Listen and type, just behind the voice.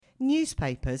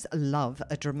Newspapers love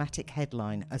a dramatic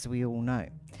headline, as we all know.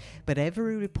 But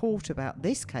every report about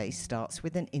this case starts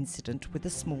with an incident with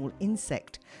a small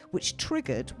insect, which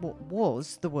triggered what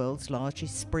was the world's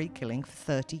largest spree killing for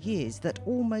 30 years that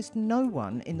almost no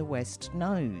one in the West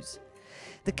knows.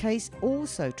 The case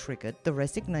also triggered the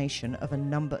resignation of a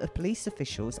number of police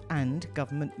officials and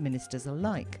government ministers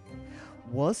alike.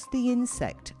 Was the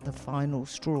insect the final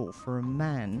straw for a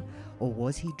man, or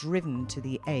was he driven to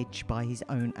the edge by his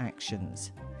own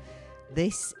actions?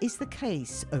 This is the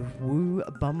case of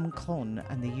Bum-kon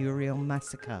and the Uiryeong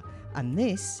Massacre, and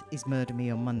this is Murder Me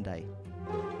on Monday.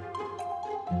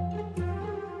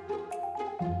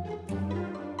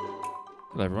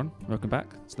 Hello everyone, welcome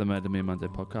back to the Murder Me on Monday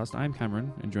podcast. I'm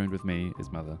Cameron, and joined with me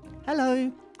is Mother. Hello.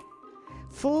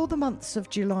 For the months of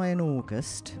July and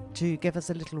August, to give us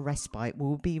a little respite,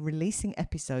 we'll be releasing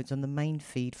episodes on the main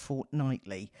feed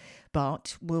fortnightly,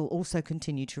 but we'll also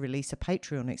continue to release a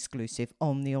Patreon exclusive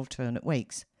on the alternate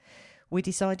weeks. We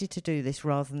decided to do this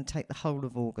rather than take the whole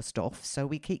of August off, so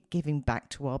we keep giving back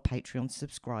to our Patreon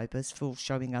subscribers for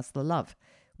showing us the love.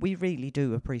 We really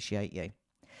do appreciate you.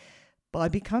 By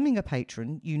becoming a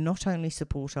patron, you not only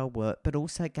support our work, but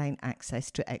also gain access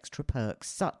to extra perks,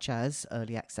 such as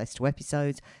early access to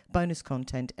episodes, bonus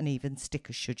content, and even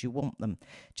stickers should you want them.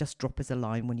 Just drop us a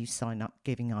line when you sign up,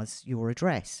 giving us your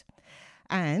address.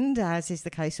 And, as is the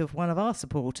case of one of our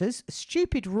supporters,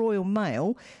 stupid Royal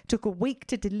Mail took a week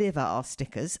to deliver our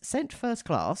stickers, sent first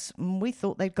class, and we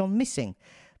thought they'd gone missing.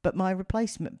 But my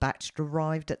replacement batch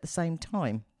arrived at the same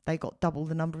time. They got double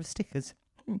the number of stickers.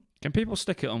 Can people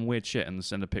stick it on weird shit and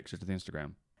send a picture to the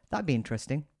Instagram? That'd be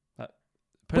interesting.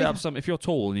 Put it up if you're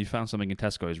tall and you found something in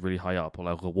Tesco's really high up, or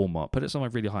like a Walmart, put it somewhere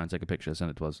really high and take a picture,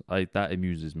 send it to us. That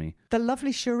amuses me. The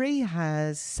lovely Cherie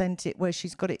has sent it where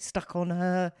she's got it stuck on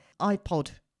her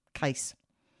iPod case.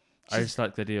 I just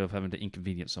like the idea of having to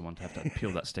inconvenience someone to have to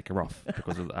peel that sticker off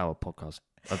because of our podcast.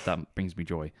 That brings me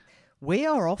joy. We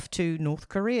are off to North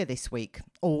Korea this week,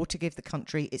 or to give the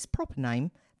country its proper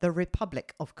name, the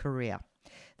Republic of Korea.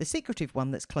 The secretive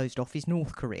one that's closed off is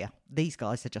North Korea. These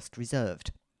guys are just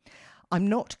reserved. I'm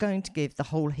not going to give the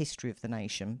whole history of the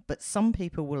nation, but some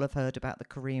people will have heard about the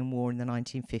Korean War in the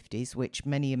 1950s, which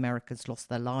many Americans lost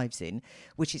their lives in,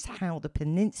 which is how the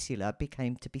peninsula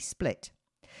became to be split.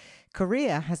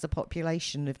 Korea has a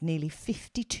population of nearly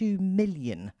 52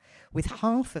 million, with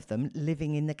half of them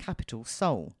living in the capital,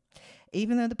 Seoul.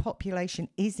 Even though the population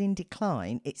is in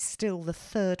decline, it's still the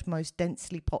third most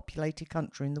densely populated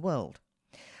country in the world.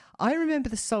 I remember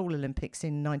the Seoul Olympics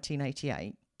in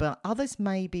 1988, but others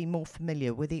may be more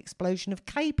familiar with the explosion of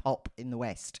K-pop in the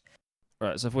West.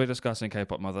 Right, so if we're discussing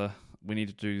K-pop, Mother, we need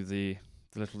to do the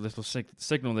little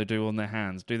signal they do on their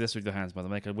hands. Do this with your hands, Mother.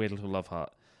 Make a weird little love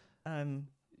heart.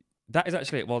 That is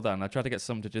actually it. Well done. I tried to get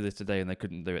someone to do this today and they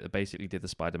couldn't do it. They basically did the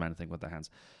Spider-Man thing with their hands.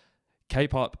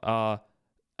 K-pop are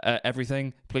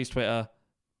everything. Please Twitter,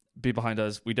 be behind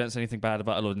us. We don't say anything bad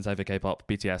about Lord and Savior K-pop.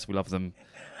 BTS, we love them.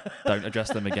 Don't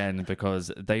address them again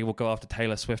because they will go after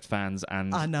Taylor Swift fans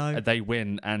and I know. They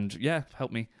win. And yeah,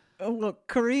 help me. Oh, look,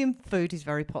 Korean food is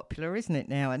very popular, isn't it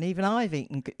now? And even I've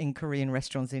eaten in Korean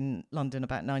restaurants in London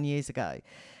about 9 years ago.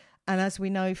 And as we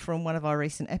know from one of our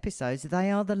recent episodes,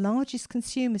 they are the largest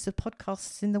consumers of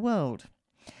podcasts in the world.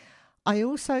 I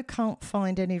also can't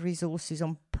find any resources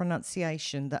on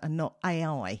pronunciation that are not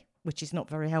AI, which is not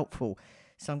very helpful.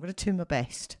 So I'm going to do my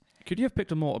best. Could you have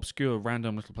picked a more obscure,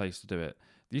 random little place to do it?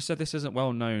 You said this isn't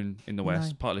well known in the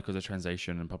West, partly because of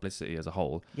translation and publicity as a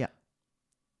whole. Yeah.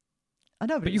 I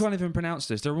know, but you can't even pronounce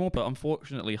this. There are more people,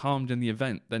 unfortunately, harmed in the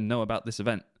event than know about this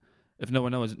event. If no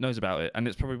one knows about it. And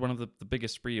it's probably one of the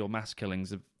biggest spree or mass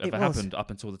killings that ever happened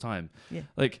up until the time. Yeah.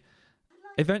 Like,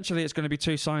 eventually it's going to be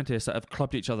two scientists that have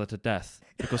clubbed each other to death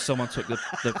because someone took the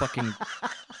fucking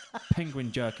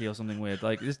penguin jerky or something weird.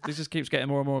 Like, this just keeps getting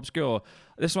more and more obscure.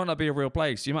 This might not be a real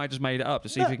place. You might have just made it up to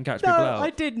see if you can catch people out.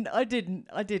 I didn't,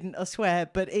 I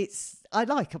swear. But I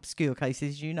like obscure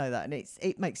cases, you know that. And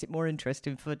it makes it more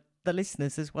interesting for the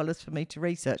listeners as well as for me to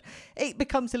research. It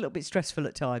becomes a little bit stressful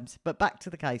at times, but back to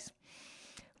the case.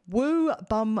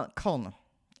 Bum-kon.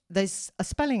 There's a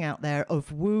spelling out there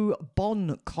of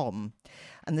Bum-kon,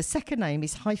 and the second name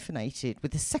is hyphenated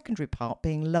with the secondary part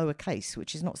being lowercase,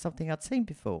 which is not something I'd seen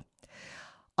before.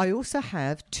 I also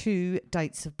have two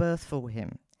dates of birth for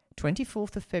him,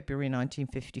 24th of February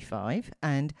 1955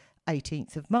 and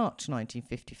 18th of March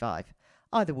 1955.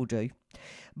 Either will do.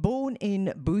 Born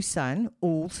in Busan,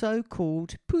 also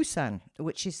called Busan,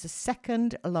 which is the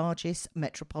second largest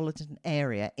metropolitan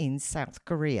area in South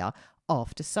Korea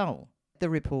after Seoul. The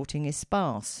reporting is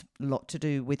sparse, a lot to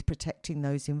do with protecting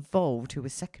those involved who were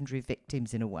secondary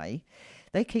victims in a way.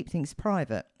 They keep things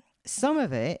private. Some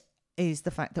of it is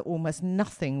the fact that almost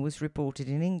nothing was reported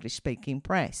in English-speaking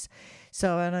press.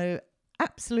 So I know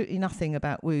absolutely nothing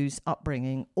about Woo's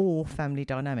upbringing or family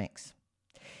dynamics.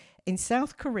 In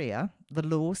South Korea, the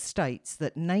law states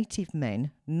that native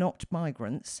men, not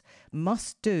migrants,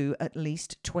 must do at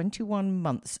least 21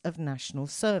 months of national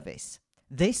service.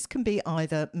 This can be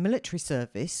either military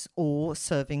service or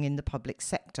serving in the public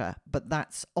sector, but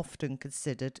that's often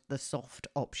considered the soft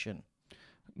option.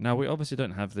 Now, we obviously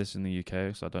don't have this in the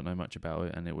UK, so I don't know much about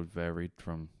it, and it would vary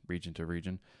from region to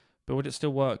region. But would it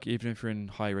still work even if you're in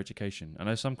higher education? I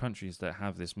know some countries that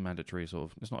have this mandatory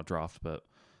sort of, it's not a draft, but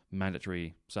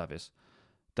mandatory service,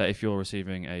 that if you're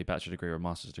receiving a bachelor degree or a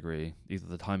master's degree, either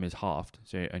the time is halved,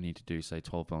 so you only need to do, say,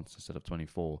 12 months instead of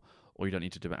 24, or you don't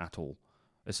need to do it at all.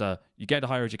 It's you get a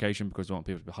higher education because you want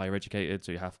people to be higher educated,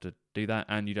 so you have to do that,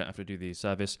 and you don't have to do the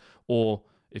service. Or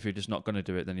if you're just not going to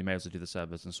do it, then you may as well do the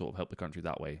service and sort of help the country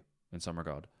that way, in some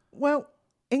regard. Well,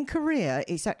 in Korea,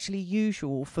 it's actually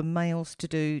usual for males to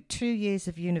do 2 years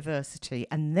of university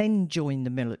and then join the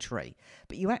military.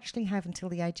 But you actually have until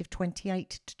the age of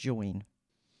 28 to join.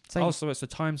 So it's a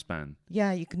time span.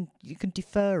 Yeah, you can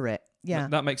defer it. Yeah,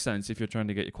 that makes sense if you're trying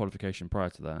to get your qualification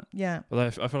prior to that. Yeah. Although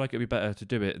I feel like it'd be better to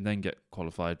do it and then get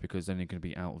qualified, because then you're going to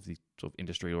be out of the sort of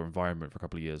industry or environment for a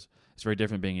couple of years. It's very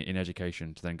different being in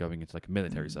education to then going into like a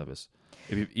military service.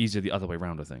 It'd be easier the other way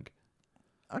around, I think.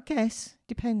 I guess.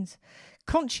 Depends.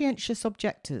 Conscientious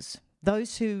objectors,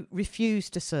 those who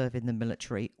refused to serve in the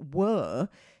military, were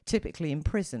typically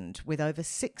imprisoned, with over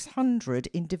 600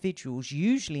 individuals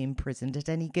usually imprisoned at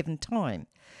any given time.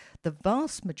 The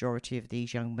vast majority of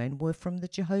these young men were from the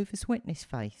Jehovah's Witness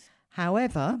faith.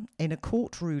 However, in a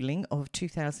court ruling of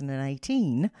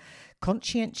 2018,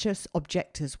 conscientious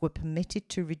objectors were permitted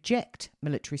to reject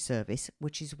military service,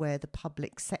 which is where the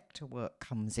public sector work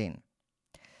comes in.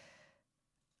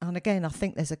 And again, I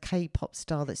think there's a K-pop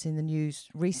star that's in the news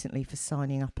recently for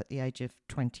signing up at the age of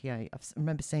 28. I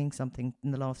remember seeing something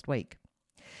in the last week.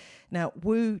 Now,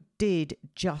 Woo did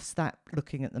just that,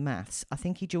 looking at the maths. I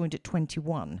think he joined at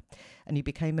 21 and he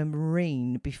became a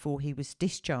Marine before he was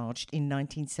discharged in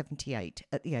 1978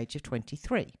 at the age of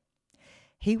 23.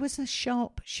 He was a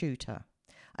sharpshooter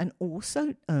and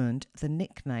also earned the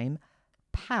nickname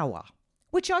Power,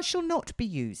 which I shall not be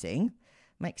using.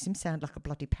 Makes him sound like a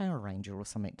bloody Power Ranger or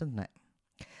something, doesn't it?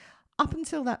 Up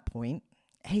until that point,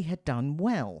 he had done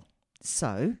well.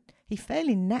 So he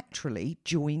fairly naturally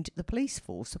joined the police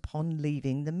force upon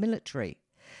leaving the military.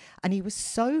 And he was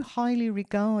so highly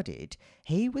regarded,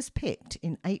 he was picked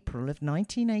in April of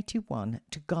 1981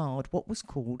 to guard what was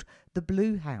called the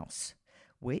Blue House,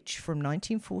 which from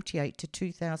 1948 to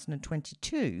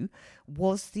 2022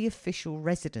 was the official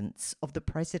residence of the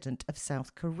President of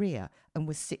South Korea and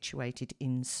was situated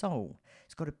in Seoul.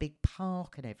 It's got a big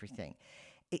park and everything.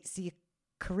 It's the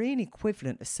Korean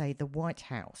equivalent of, say, the White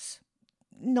House.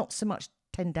 Not so much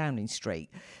 10 Downing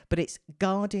Street, but it's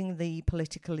guarding the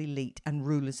political elite and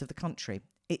rulers of the country.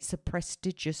 It's a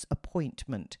prestigious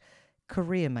appointment,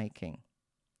 career-making.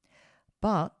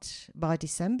 But by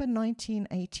December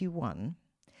 1981,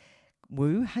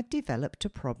 Woo had developed a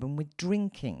problem with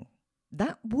drinking.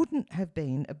 That wouldn't have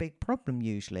been a big problem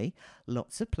usually.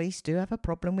 Lots of police do have a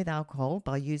problem with alcohol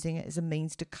by using it as a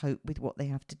means to cope with what they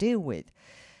have to deal with.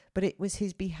 But it was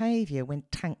his behaviour when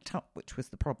tanked up which was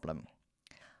the problem.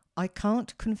 I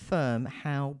can't confirm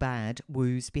how bad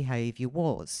Woo's behaviour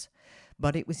was,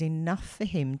 but it was enough for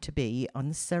him to be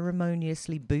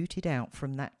unceremoniously booted out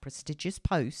from that prestigious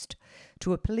post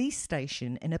to a police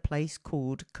station in a place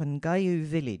called Kongayu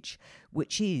Village,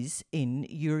 which is in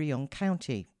Uiryeong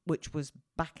County, which was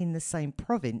back in the same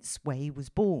province where he was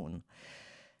born.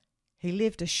 He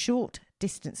lived a short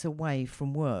distance away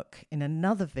from work in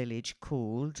another village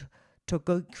called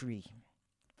Togokri.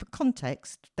 For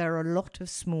context, there are a lot of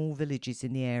small villages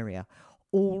in the area,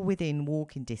 all within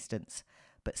walking distance,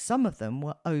 but some of them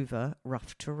were over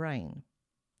rough terrain.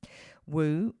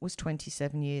 Woo was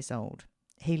 27 years old.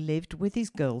 He lived with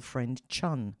his girlfriend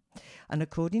Chun, and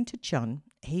according to Chun,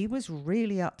 he was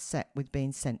really upset with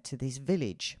being sent to this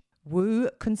village. Woo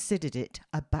considered it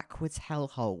a backwards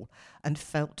hellhole and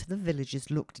felt the villagers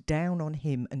looked down on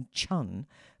him and Chun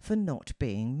for not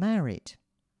being married.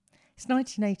 It's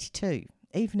 1982.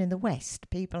 Even in the West,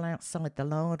 people outside the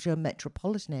larger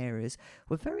metropolitan areas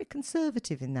were very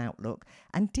conservative in outlook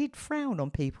and did frown on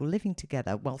people living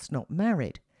together whilst not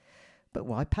married. But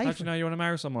why pay How do you know you want to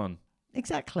marry someone?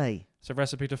 Exactly. It's a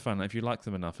recipe to fun. If you like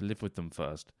them enough, live with them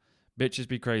first. Bitches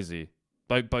be crazy.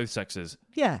 Both sexes.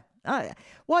 Yeah.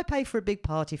 Why pay for a big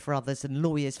party for others and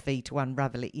lawyers' fee to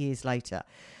unravel it years later?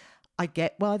 I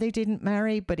get why they didn't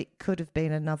marry, but it could have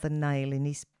been another nail in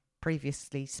his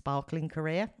previously sparkling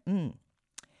career. And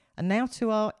now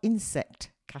to our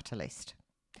insect catalyst.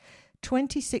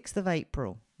 26th of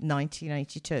April,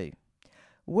 1982.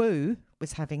 Wu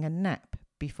was having a nap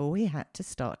before he had to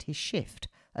start his shift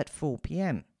at 4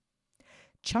 p.m.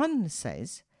 Chun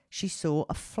says she saw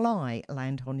a fly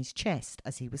land on his chest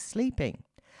as he was sleeping.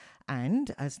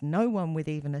 And, as no one with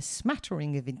even a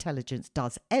smattering of intelligence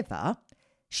does ever,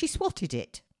 she swatted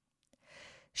it.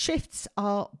 Shifts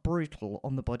are brutal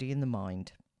on the body and the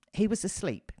mind. He was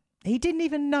asleep. He didn't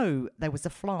even know there was a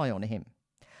fly on him.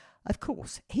 Of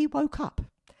course, he woke up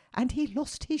and he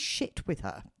lost his shit with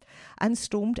her and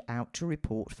stormed out to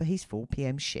report for his 4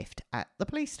 p.m. shift at the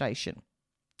police station.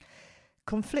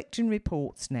 Conflicting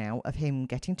reports now of him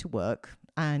getting to work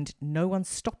and no one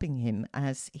stopping him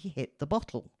as he hit the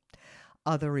bottle.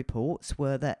 Other reports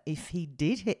were that if he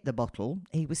did hit the bottle,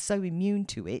 he was so immune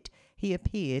to it, he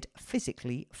appeared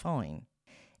physically fine.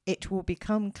 It will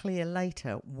become clear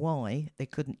later why they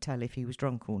couldn't tell if he was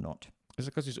drunk or not. Is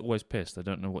it because he's always pissed? They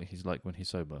don't know what he's like when he's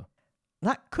sober.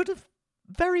 That could have...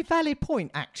 Very valid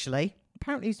point, actually.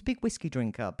 Apparently he's a big whiskey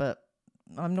drinker, but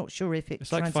I'm not sure if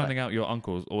it's like finding out your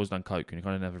uncle's always done coke and you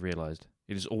kind of never realised.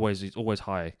 He's always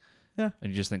high. Yeah.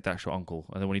 And you just think that's your uncle.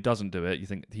 And then when he doesn't do it, you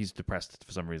think he's depressed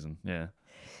for some reason. Yeah.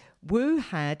 Wu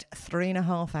had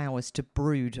 3.5 hours to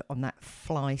brood on that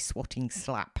fly swatting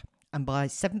slap. And by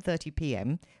 7:30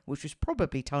 p.m, which was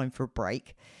probably time for a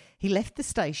break, he left the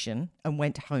station and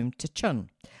went home to Chun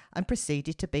and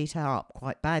proceeded to beat her up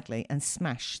quite badly and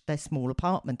smash their small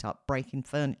apartment up, breaking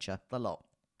furniture, the lot.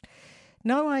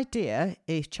 No idea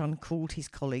if Chun called his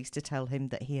colleagues to tell him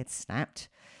that he had snapped.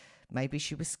 Maybe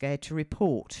she was scared to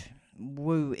report.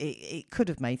 Wu, it could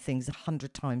have made things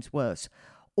 100 times worse.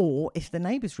 Or if the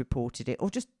neighbours reported it, or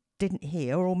just didn't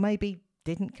hear, or maybe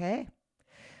didn't care.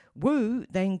 Wu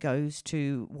then goes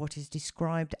to what is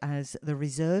described as the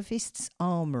reservists'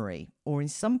 armoury, or in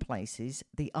some places,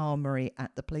 the armoury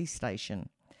at the police station.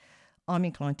 I'm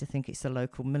inclined to think it's the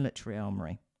local military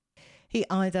armoury. He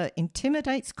either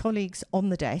intimidates colleagues on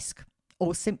the desk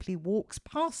or simply walks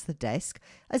past the desk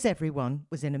as everyone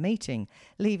was in a meeting,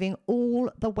 leaving all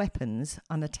the weapons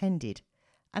unattended,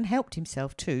 and helped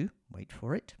himself to, wait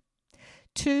for it,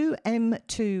 2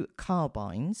 M2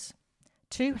 carbines,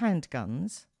 2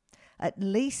 handguns, at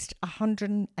least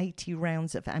 180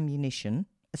 rounds of ammunition,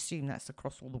 assume that's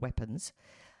across all the weapons,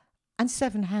 and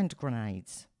 7 hand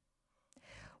grenades.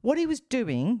 What he was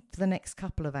doing for the next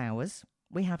couple of hours,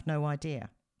 we have no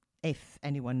idea. If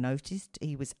anyone noticed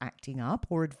he was acting up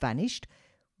or had vanished,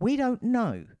 we don't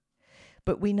know.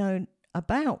 But we know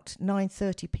about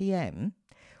 9:30 p.m,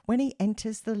 when he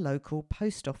enters the local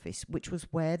post office, which was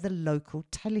where the local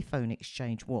telephone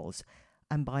exchange was,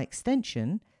 and by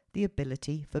extension, the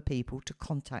ability for people to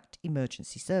contact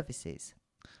emergency services.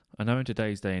 I know in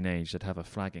today's day and age they'd have a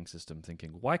flagging system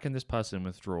thinking, why can this person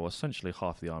withdraw essentially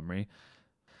half the armoury?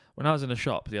 When I was in a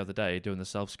shop the other day doing the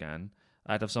self-scan,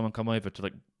 I'd have someone come over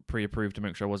to pre-approve to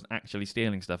make sure I wasn't actually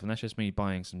stealing stuff, and that's just me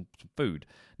buying some food.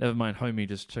 Never mind, homie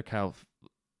just took out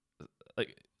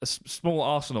a small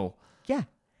arsenal. Yeah.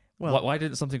 Well, why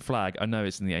didn't something flag? I know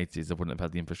it's in the 80s, they wouldn't have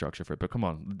had the infrastructure for it, but come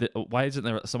on. Why isn't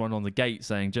there someone on the gate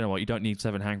saying, do you know what, you don't need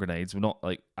 7 hand grenades, we're not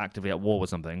actively at war with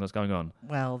something, what's going on?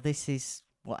 Well, this is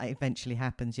what eventually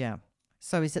happens, yeah.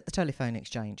 So he's at the telephone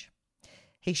exchange.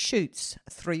 He shoots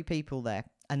 3 people there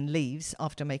and leaves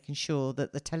after making sure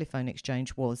that the telephone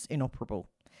exchange was inoperable,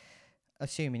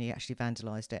 assuming he actually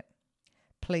vandalised it.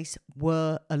 Police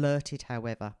were alerted,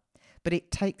 however, but it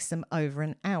takes them over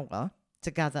an hour to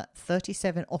gather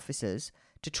 37 officers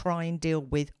to try and deal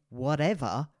with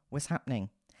whatever was happening.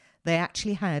 They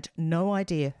actually had no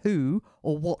idea who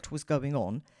or what was going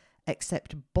on,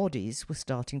 except bodies were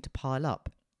starting to pile up.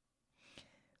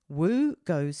 Wu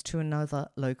goes to another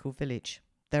local village.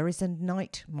 There is a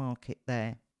night market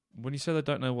there. When you say they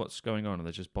don't know what's going on and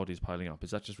there's just bodies piling up,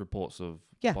 is that just reports of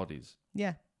bodies?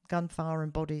 Yeah, gunfire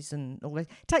and bodies and all that.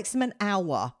 It takes them an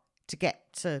hour to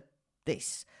get to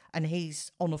this, and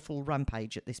he's on a full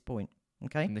rampage at this point.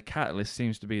 Okay. And the catalyst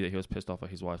seems to be that he was pissed off at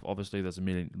his wife. Obviously, there's a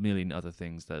million other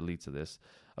things that lead to this.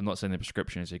 I'm not saying the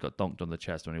prescription is he got donked on the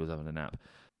chest when he was having a nap,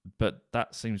 but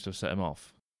that seems to have set him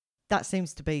off. That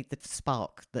seems to be the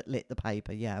spark that lit the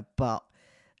paper, yeah, but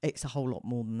it's a whole lot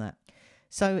more than that.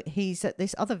 So he's at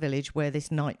this other village where this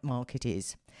night market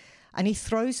is, and he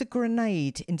throws a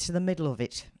grenade into the middle of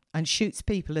it and shoots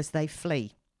people as they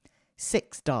flee.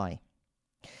 6 die.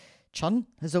 Chun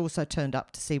has also turned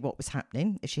up to see what was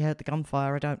happening. If she heard the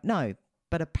gunfire, I don't know.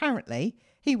 But apparently,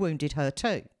 he wounded her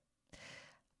too.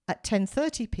 At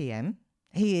 10:30 p.m,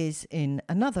 he is in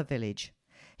another village.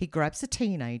 He grabs a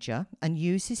teenager and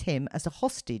uses him as a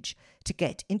hostage to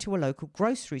get into a local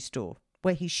grocery store,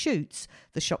 where he shoots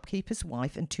the shopkeeper's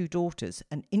wife and 2 daughters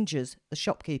and injures the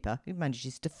shopkeeper, who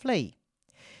manages to flee.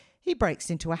 He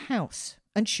breaks into a house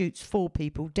and shoots 4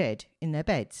 people dead in their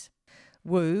beds.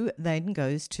 Wu then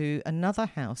goes to another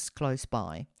house close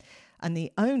by, and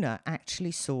the owner actually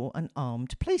saw an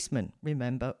armed policeman.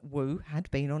 Remember, Wu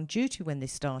had been on duty when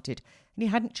this started, and he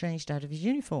hadn't changed out of his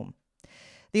uniform.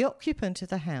 The occupant of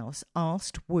the house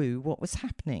asked Wu what was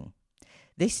happening.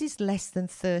 This is less than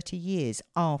 30 years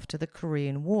after the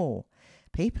Korean War.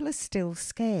 People are still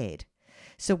scared.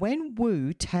 So when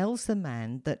Wu tells the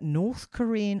man that North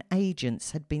Korean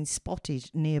agents had been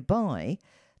spotted nearby,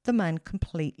 the man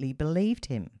completely believed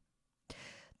him.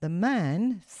 The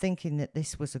man, thinking that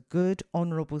this was a good,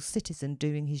 honourable citizen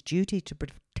doing his duty to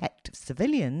protect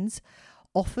civilians,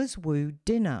 offers Wu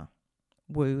dinner.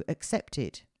 Wu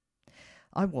accepted.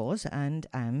 I was and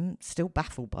am still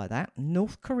baffled by that.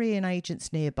 North Korean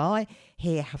agents nearby,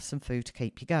 here, have some food to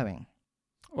keep you going.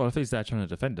 Well, if he's there trying to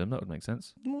defend him, that would make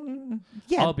sense.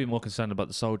 Yeah. I'll be more concerned about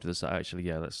the soldiers that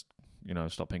actually, let's,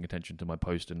 stop paying attention to my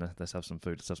post and let's have some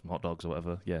food, let's have some hot dogs or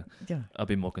whatever. Yeah. I'll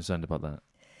be more concerned about that.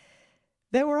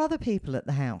 There were other people at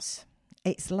the house.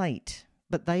 It's late,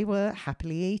 but they were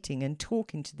happily eating and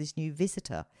talking to this new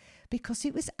visitor because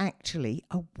it was actually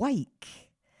a wake.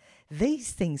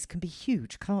 These things can be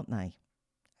huge, can't they?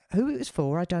 Who it was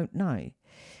for, I don't know.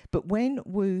 But when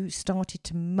Wu started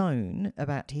to moan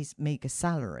about his meagre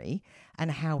salary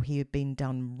and how he had been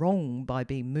done wrong by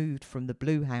being moved from the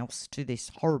Blue House to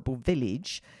this horrible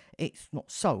village, it's not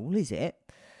Seoul, is it?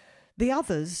 The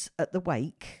others at the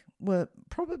wake were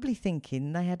probably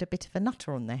thinking they had a bit of a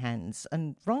nutter on their hands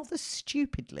and rather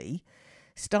stupidly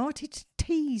started to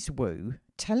tease Wu,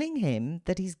 telling him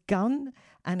that his gun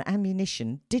and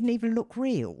ammunition didn't even look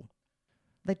real.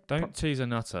 Don't tease a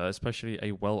nutter, especially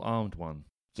a well-armed one.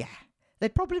 Yeah,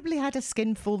 they'd probably had a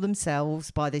skinful themselves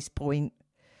by this point.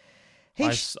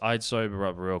 I'd sober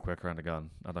up real quick around a gun.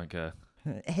 I don't care.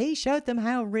 He showed them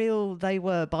how real they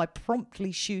were by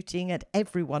promptly shooting at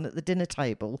everyone at the dinner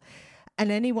table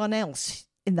and anyone else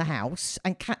in the house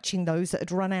and catching those that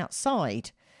had run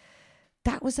outside.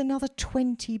 That was another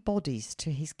 20 bodies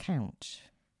to his count.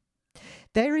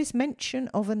 There is mention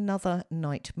of another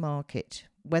night market.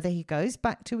 Whether he goes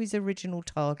back to his original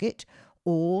target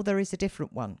or there is a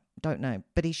different one, don't know.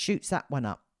 But he shoots that one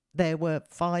up. There were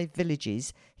 5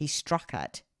 villages he struck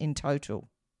at in total.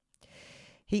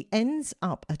 He ends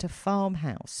up at a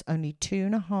farmhouse only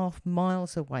 2.5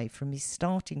 miles away from his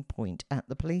starting point at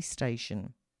the police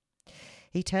station.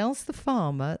 He tells the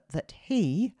farmer that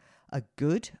he, a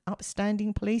good,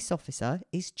 upstanding police officer,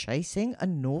 is chasing a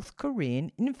North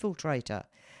Korean infiltrator,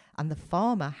 and the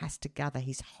farmer has to gather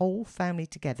his whole family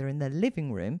together in the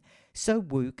living room so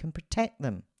Wu can protect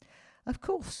them. Of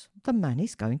course, the man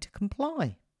is going to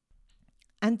comply.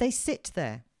 And they sit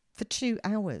there for 2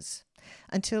 hours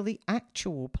until the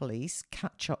actual police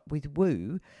catch up with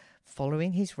Wu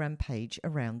following his rampage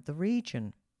around the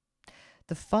region.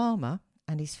 The farmer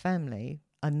and his family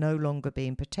are no longer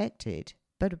being protected,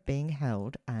 but are being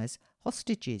held as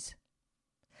hostages.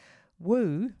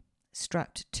 Wu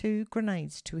strapped 2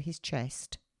 grenades to his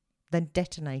chest, then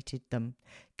detonated them,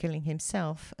 killing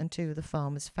himself and 2 of the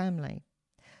farmer's family.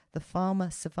 The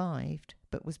farmer survived,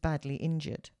 but was badly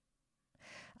injured.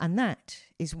 And that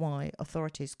is why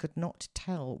authorities could not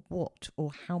tell what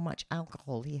or how much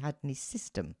alcohol he had in his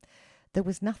system. There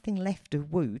was nothing left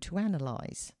of Wu to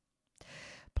analyse.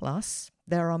 Plus,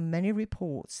 there are many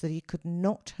reports that he could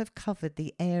not have covered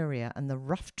the area and the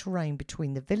rough terrain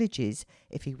between the villages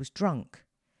if he was drunk.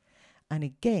 And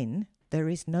again, there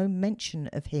is no mention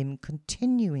of him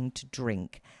continuing to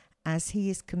drink as he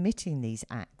is committing these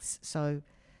acts. So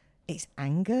it's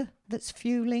anger that's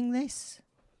fueling this?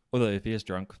 Although if he is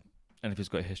drunk, and if he's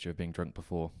got a history of being drunk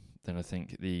before, then I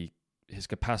think his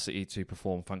capacity to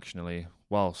perform functionally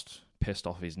whilst pissed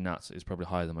off his nuts is probably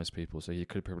higher than most people. So he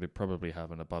could probably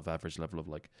have an above average level of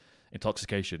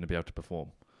intoxication to be able to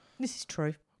perform. This is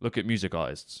true. Look at music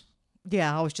artists.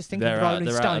 Yeah, I was just thinking Rolling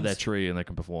Stones. They're out of their tree and they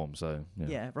can perform. So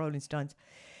yeah, Rolling Stones.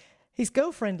 His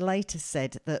girlfriend later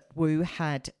said that Wu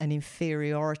had an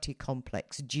inferiority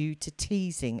complex due to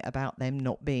teasing about them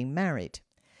not being married.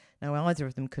 Now, either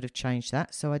of them could have changed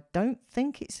that, so I don't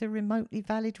think it's a remotely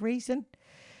valid reason.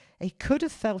 He could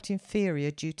have felt inferior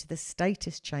due to the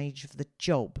status change of the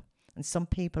job, and some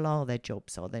people are their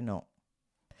jobs, are they not?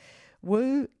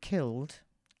 Wu killed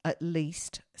at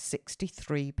least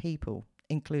 63 people,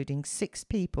 including 6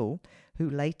 people who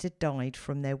later died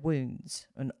from their wounds,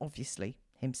 and obviously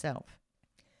himself.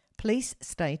 Police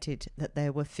stated that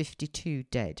there were 52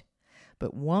 dead,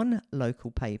 but one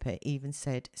local paper even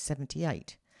said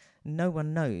 78. No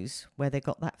one knows where they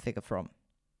got that figure from.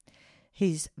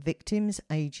 His victims'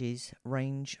 ages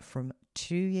range from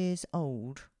 2 years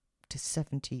old to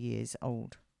 70 years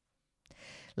old.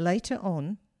 Later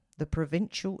on, the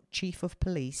provincial chief of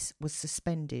police was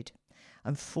suspended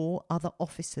and 4 other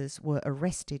officers were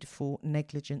arrested for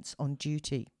negligence on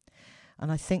duty.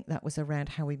 And I think that was around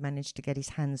how he managed to get his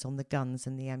hands on the guns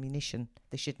and the ammunition.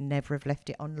 They should never have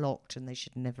left it unlocked and they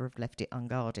should never have left it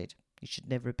unguarded. He should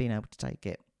never have been able to take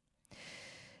it.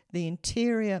 The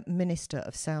Interior Minister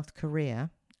of South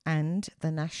Korea and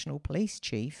the National Police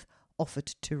Chief offered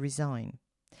to resign.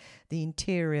 The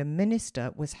Interior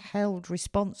Minister was held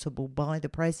responsible by the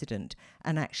President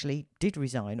and actually did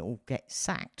resign or get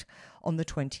sacked on the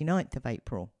 29th of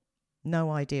April.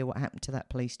 No idea what happened to that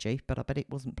police chief, but I bet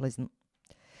it wasn't pleasant.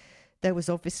 There was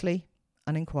obviously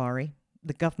an inquiry.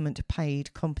 The government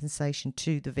paid compensation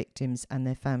to the victims and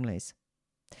their families.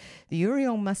 The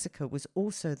Uiryeong massacre was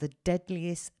also the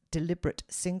deadliest deliberate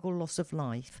single loss of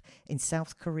life in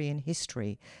South Korean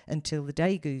history until the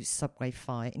Daegu subway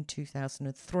fire in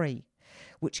 2003,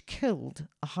 which killed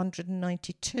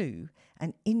 192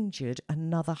 and injured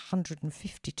another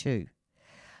 152.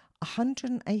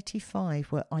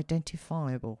 185 were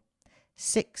identifiable.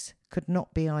 6 could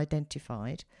not be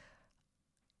identified,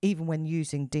 even when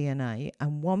using DNA,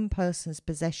 and 1 person's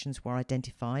possessions were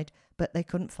identified, but they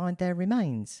couldn't find their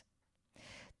remains.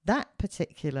 That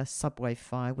particular subway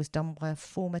fire was done by a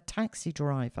former taxi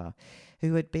driver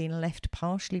who had been left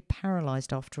partially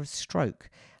paralysed after a stroke,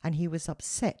 and he was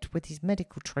upset with his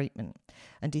medical treatment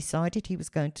and decided he was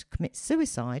going to commit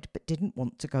suicide but didn't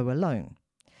want to go alone.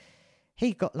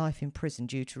 He got life in prison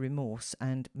due to remorse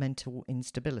and mental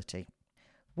instability.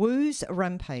 Wu's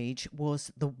rampage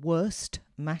was the worst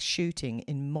mass shooting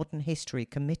in modern history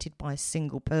committed by a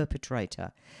single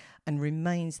perpetrator and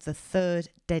remains the 3rd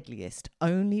deadliest,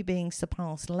 only being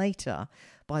surpassed later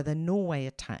by the Norway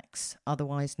attacks,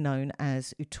 otherwise known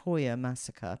as Uiryeong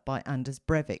Massacre by Anders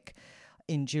Breivik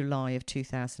in July of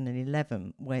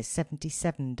 2011, where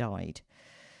 77 died.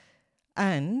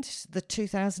 And the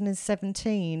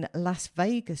 2017 Las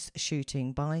Vegas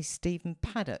shooting by Stephen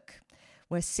Paddock,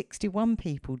 where 61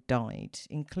 people died,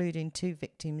 including 2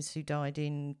 victims who died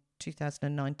in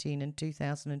 2019 and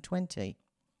 2020.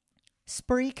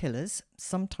 Spree killers,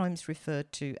 sometimes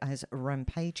referred to as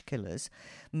rampage killers,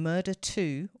 murder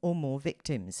 2 or more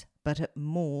victims, but at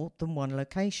more than one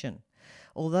location.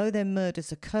 Although their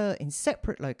murders occur in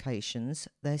separate locations,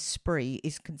 their spree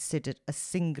is considered a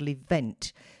single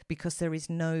event because there is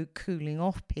no cooling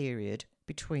off period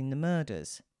between the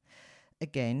murders.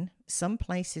 Again, some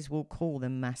places will call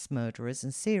them mass murderers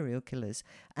and serial killers,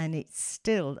 and it's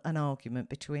still an argument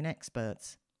between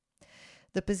experts.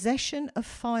 The possession of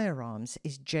firearms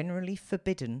is generally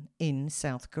forbidden in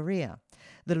South Korea.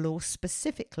 The law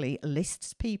specifically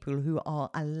lists people who are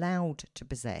allowed to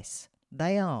possess.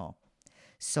 They are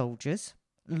soldiers,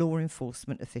 law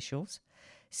enforcement officials,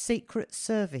 secret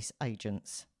service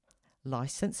agents,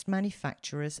 licensed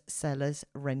manufacturers, sellers,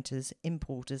 renters,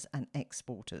 importers and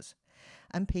exporters,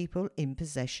 and people in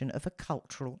possession of a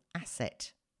cultural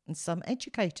asset, and some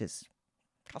educators,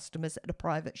 customers at a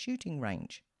private shooting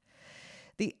range.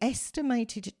 The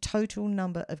estimated total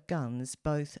number of guns,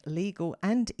 both legal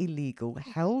and illegal,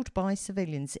 held by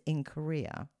civilians in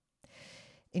Korea.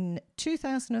 In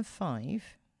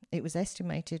 2005, it was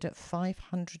estimated at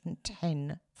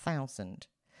 510,000.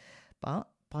 But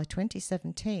by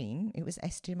 2017, it was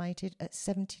estimated at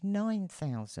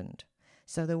 79,000.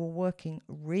 So they were working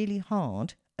really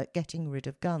hard at getting rid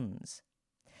of guns.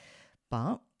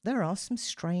 But there are some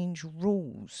strange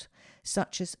rules,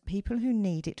 such as people who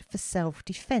need it for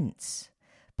self-defence,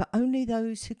 but only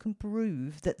those who can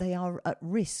prove that they are at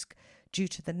risk due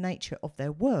to the nature of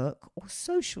their work or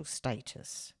social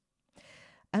status.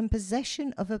 And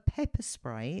possession of a pepper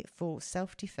spray for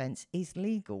self-defence is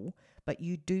legal, but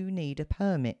you do need a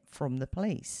permit from the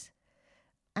police.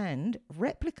 And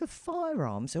replica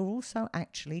firearms are also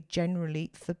actually generally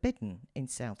forbidden in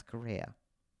South Korea.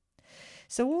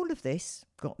 So all of this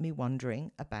got me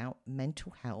wondering about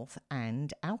mental health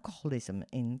and alcoholism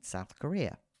in South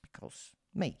Korea, because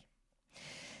me.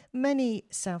 Many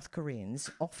South Koreans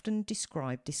often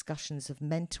describe discussions of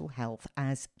mental health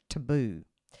as taboo.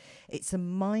 It's a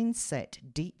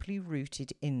mindset deeply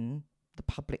rooted in the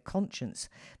public conscience,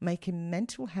 making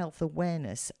mental health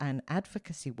awareness and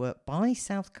advocacy work by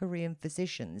South Korean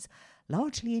physicians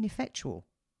largely ineffectual.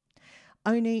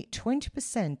 Only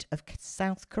 20% of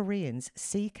South Koreans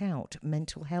seek out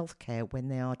mental health care when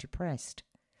they are depressed.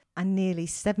 And nearly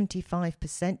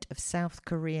 75% of South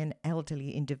Korean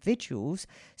elderly individuals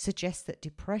suggest that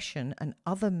depression and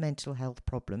other mental health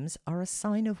problems are a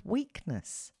sign of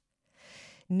weakness.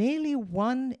 Nearly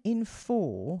 1 in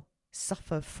 4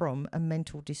 suffer from a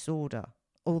mental disorder,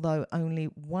 although only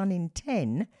 1 in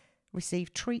 10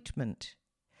 receive treatment.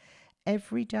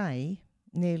 Every day,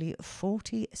 nearly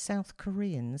 40 South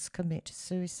Koreans commit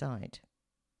suicide.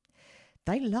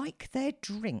 They like their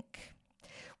drink.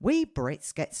 We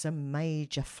Brits get some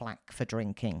major flack for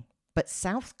drinking, but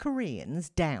South Koreans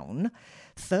down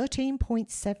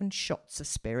 13.7 shots of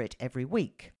spirit every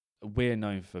week. We're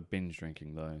known for binge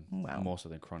drinking, though, Well, more so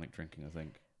than chronic drinking, I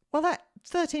think. Well, that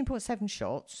 13.7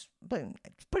 shots, but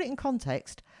to put it in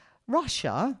context,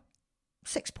 Russia,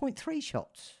 6.3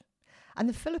 shots. And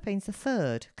the Philippines, the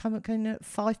third, coming at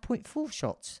 5.4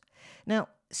 shots. Now,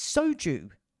 soju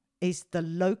is the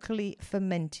locally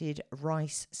fermented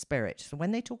rice spirit. So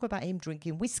when they talk about him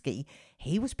drinking whiskey,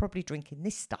 he was probably drinking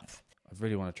this stuff. I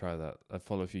really want to try that. I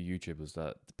follow a few YouTubers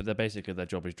but they're basically, their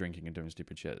job is drinking and doing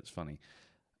stupid shit. It's funny.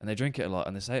 And they drink it a lot,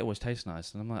 and they say it always tastes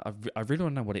nice. And I'm like, I really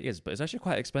want to know what it is, but it's actually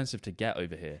quite expensive to get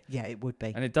over here. Yeah, it would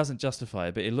be. And it doesn't justify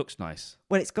it, but it looks nice.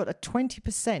 Well, it's got a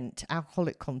 20%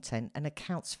 alcoholic content and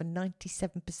accounts for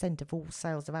 97% of all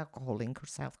sales of alcohol in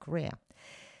South Korea.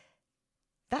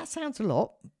 That sounds a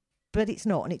lot, but it's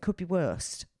not, and it could be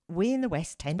worse. We in the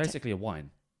West tend basically a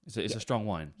wine. It's a strong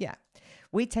wine. Yeah.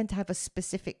 We tend to have a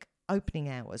specific opening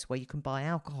hours where you can buy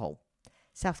alcohol.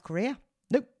 South Korea?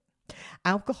 Nope.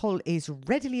 Alcohol is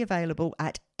readily available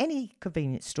at any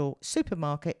convenience store,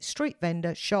 supermarket, street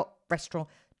vendor, shop, restaurant,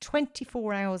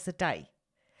 24 hours a day.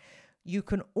 You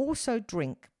can also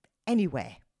drink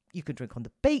anywhere. You can drink on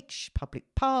the beach, public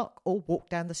park, or walk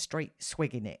down the street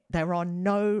swigging it. There are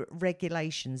no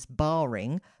regulations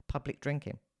barring public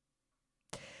drinking.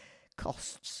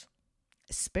 Costs.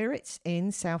 Spirits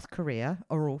in South Korea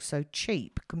are also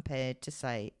cheap compared to,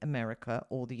 say, America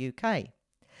or the UK.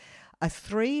 A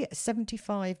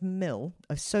 375ml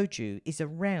of soju is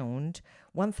around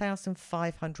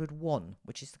 1,500 won,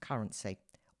 which is the currency,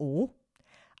 or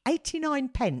 89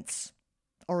 pence,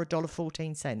 or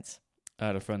 $1.14. I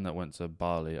had a friend that went to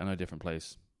Bali. I know different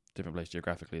place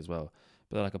geographically as well.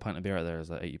 But like a pint of beer out there is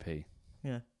like 80p.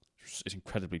 Yeah. It's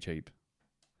incredibly cheap.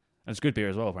 And it's good beer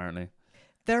as well, apparently.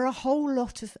 There are a whole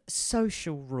lot of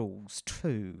social rules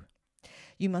too.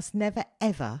 You must never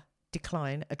ever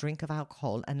decline a drink of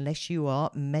alcohol unless you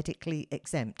are medically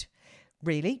exempt.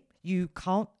 Really, you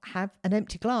can't have an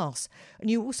empty glass, and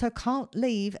you also can't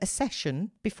leave a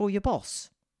session before your boss.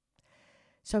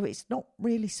 So it's not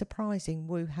really surprising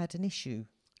Wu had an issue.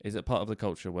 Is it part of the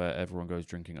culture where everyone goes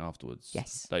drinking afterwards?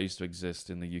 Yes. That used to exist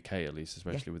in the UK at least,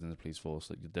 especially within the police force.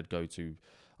 Like they'd go to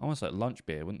almost like lunch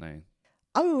beer, wouldn't they?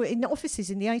 Oh, in offices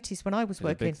in the 80s when I was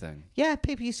working. A big thing. Yeah,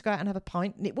 people used to go out and have a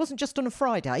pint. And it wasn't just on a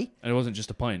Friday. And it wasn't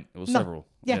just a pint. It was several.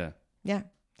 Yeah.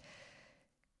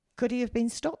 Could he have been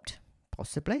stopped?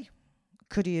 Possibly.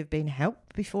 Could he have been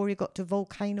helped before he got to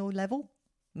volcano level?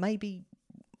 Maybe.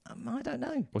 I don't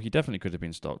know. Well, he definitely could have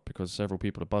been stopped because several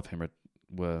people above him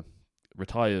were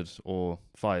retired or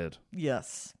fired.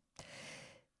 Yes.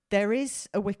 There is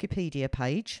a Wikipedia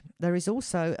page. There is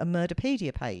also a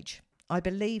Murderpedia page. I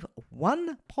believe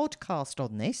one podcast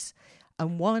on this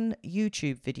and one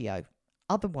YouTube video.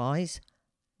 Otherwise,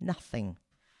 nothing.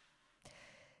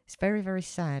 It's very, very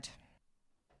sad.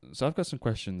 So I've got some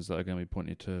questions that are going to be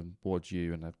pointed towards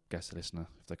you and I guess the listener,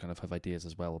 if they kind of have ideas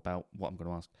as well about what I'm going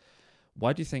to ask.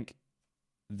 Why do you think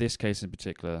this case in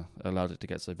particular allowed it to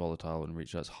get so volatile and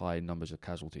reach such high numbers of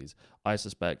casualties? I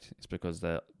suspect it's because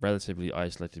they're relatively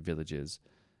isolated villages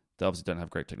that obviously don't have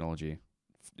great technology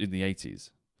in the 80s.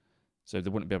 So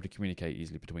they wouldn't be able to communicate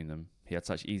easily between them. He had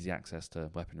such easy access to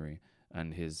weaponry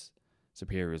and his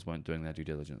superiors weren't doing their due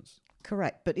diligence.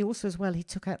 Correct. But he also as well, he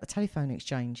took out the telephone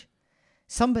exchange.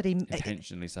 Somebody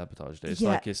intentionally sabotaged it.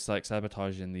 It's like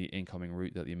sabotaging the incoming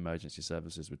route that the emergency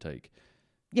services would take.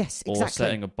 Yes, exactly. Or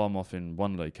setting a bomb off in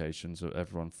one location so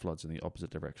everyone floods in the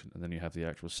opposite direction. And then you have the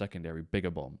actual secondary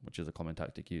bigger bomb, which is a common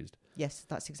tactic used. Yes,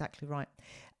 that's exactly right.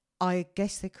 I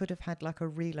guess they could have had like a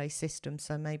relay system,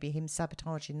 so maybe him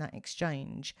sabotaging that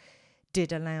exchange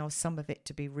did allow some of it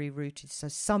to be rerouted. So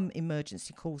some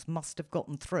emergency calls must have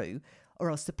gotten through, or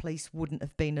else the police wouldn't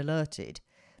have been alerted.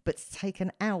 But to take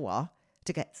an hour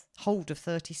to get hold of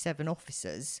 37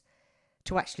 officers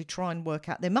to actually try and work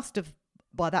out, they must have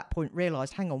by that point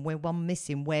realised, hang on, we're one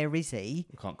missing, where is he?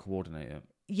 We can't coordinate it.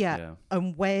 Yeah.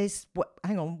 And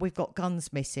hang on, we've got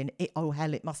guns missing. Oh,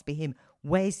 hell, it must be him.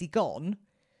 Where's he gone?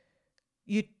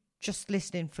 You're just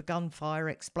listening for gunfire,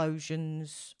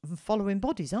 explosions, and following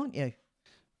bodies, aren't you?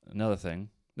 Another thing,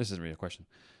 this isn't really a question.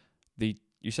 The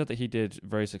You said that he did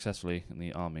very successfully in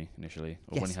the army initially,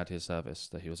 or when Yes. he had his service,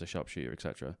 that he was a sharpshooter,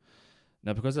 etc.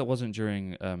 Now, because that wasn't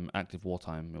during active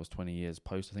wartime, it was 20 years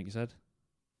post, I think you said?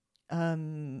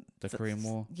 The Korean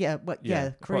War? Yeah,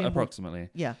 Korean War. Approximately.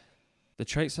 Yeah. The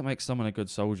traits that make someone a good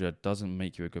soldier doesn't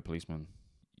make you a good policeman.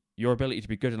 Your ability to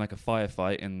be good in like a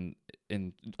firefight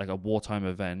in like a wartime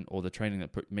event, or the training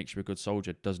that makes you a good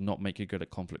soldier, does not make you good at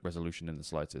conflict resolution in the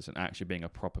slightest and actually being a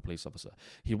proper police officer.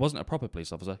 He wasn't a proper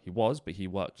police officer. He was, but he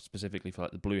worked specifically for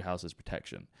like the Blue House's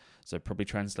protection. So it probably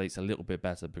translates a little bit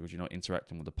better because you're not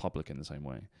interacting with the public in the same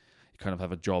way. You kind of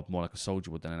have a job more like a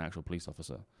soldier would than an actual police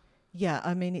officer. Yeah,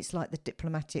 I mean, it's like the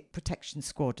diplomatic protection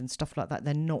squad and stuff like that.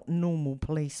 They're not normal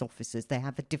police officers. They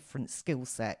have a different skill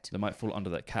set. They might fall under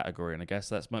that category, and I guess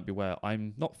that might be where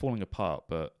I'm not falling apart,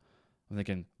 but I'm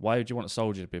thinking, why would you want a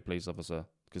soldier to be a police officer?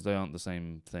 Because they aren't the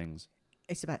same things.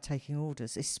 It's about taking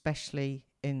orders, especially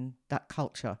in that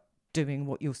culture, doing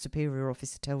what your superior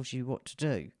officer tells you what to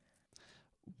do.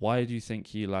 Why do you think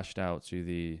he lashed out to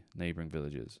the neighbouring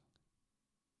villages?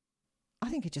 I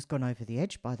think he'd just gone over the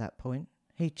edge by that point.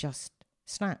 He just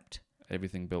snapped.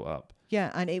 Everything built up.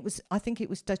 Yeah, and I think it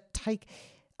was to take,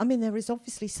 I mean, there is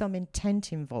obviously some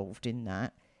intent involved in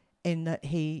that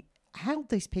he held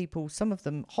these people, some of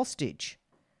them hostage,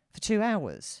 for 2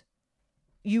 hours.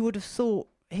 You would have thought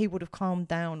he would have calmed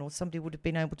down or somebody would have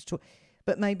been able to talk,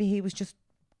 but maybe he was just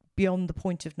beyond the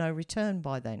point of no return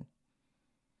by then.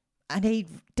 And he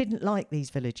didn't like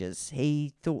these villagers.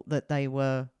 He thought that they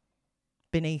were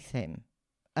beneath him.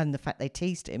 And the fact they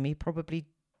teased him, he probably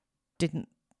didn't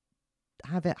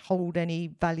have it hold any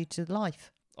value to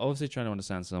life. Obviously, trying to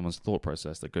understand someone's thought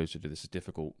process that goes to do this is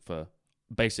difficult for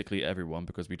basically everyone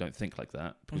because we don't think like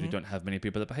that, because we don't have many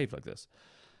people that behave like this.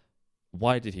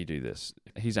 Why did he do this?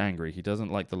 He's angry. He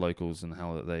doesn't like the locals and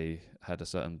how they had a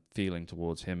certain feeling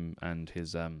towards him and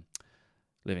his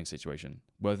living situation.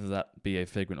 Whether that be a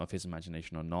figment of his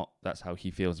imagination or not, that's how he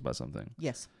feels about something.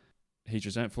 Yes. He's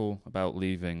resentful about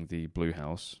leaving the Blue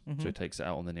House, so he takes it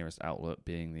out on the nearest outlet,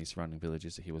 being the surrounding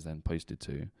villages that he was then posted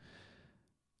to.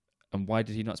 And why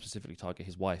did he not specifically target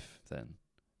his wife then?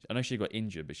 I know she got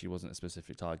injured, but she wasn't a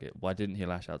specific target. Why didn't he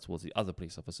lash out towards the other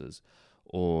police officers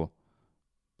or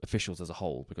officials as a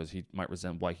whole? Because he might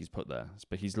resent why he's put there.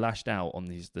 But he's lashed out on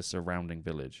the surrounding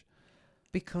village.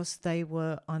 Because they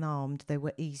were unarmed, they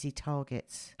were easy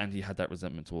targets. And he had that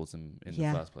resentment towards them in the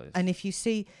first place. And if you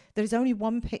see, there's only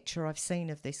one picture I've seen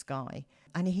of this guy,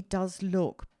 and he does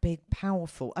look big,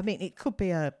 powerful. I mean, it could be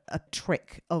a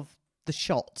trick of the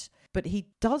shot, but he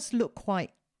does look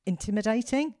quite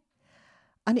intimidating.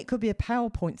 And it could be a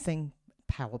PowerPoint thing.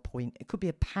 It could be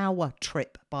a power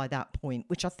trip by that point,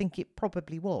 which I think it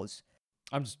probably was.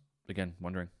 I'm just, again,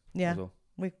 wondering. Yeah.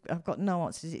 I've got no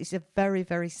answers. It's a very,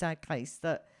 very sad case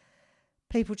that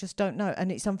people just don't know.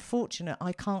 And it's unfortunate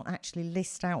I can't actually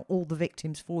list out all the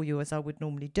victims for you as I would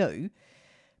normally do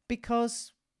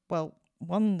because, well,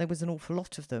 one, there was an awful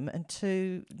lot of them, and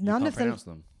two, none of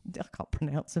them. I can't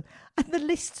pronounce them. And the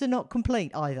lists are not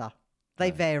complete either. They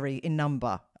vary in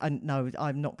number. And no,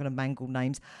 I'm not going to mangle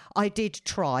names. I did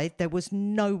try. There was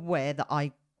nowhere that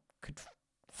I could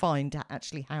find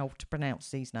actually how to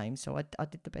pronounce these names. So I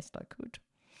did the best I could.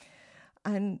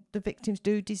 And the victims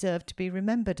do deserve to be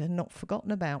remembered and not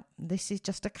forgotten about. This is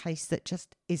just a case that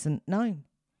just isn't known.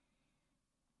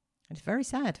 It's very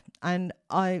sad. And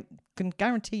I can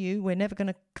guarantee you we're never going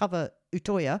to cover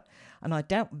Uiryeong, and I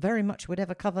doubt very much we'd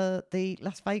ever cover the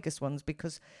Las Vegas ones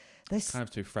because there's kind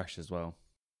of too fresh as well.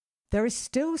 There is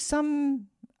still some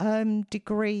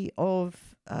degree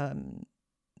of...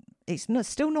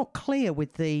 still not clear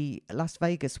with the Las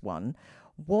Vegas one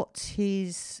what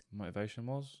his... motivation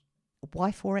was?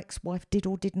 Wife or ex-wife did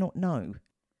or did not know.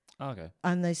 Oh, okay.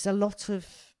 And there's a lot of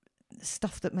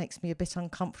stuff that makes me a bit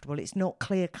uncomfortable. It's not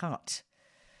clear cut.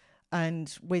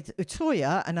 And with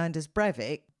Uiryeong and Anders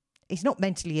Breivik, he's not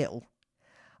mentally ill.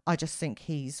 I just think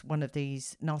he's one of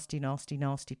these nasty, nasty,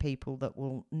 nasty people that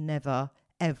will never,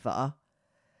 ever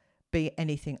be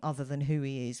anything other than who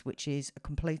he is, which is a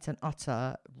complete and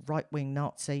utter right-wing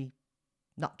Nazi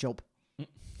nut job.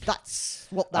 That's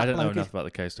what that I don't know bloke enough is. about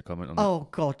the case to comment on that. Oh,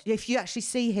 God. If you actually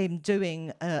see him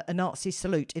doing a Nazi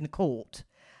salute in a court,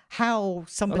 how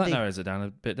somebody... Well, that narrows it down a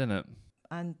bit, didn't it?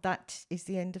 And that is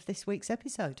the end of this week's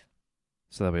episode.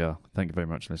 So there we are. Thank you very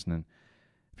much for listening.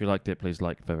 If you liked it, please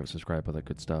like, favorite, subscribe, all that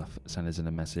good stuff. Send us in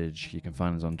a message. You can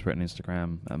find us on Twitter and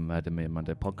Instagram at Murder Me and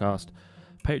Monday Podcast.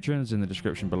 Patreon's in the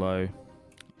description below,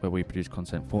 where we produce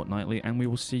content fortnightly, and we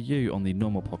will see you on the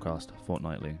normal podcast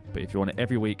fortnightly. But if you want it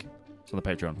every week, it's on the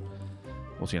Patreon.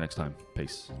 We'll see you next time.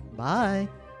 Peace. Bye.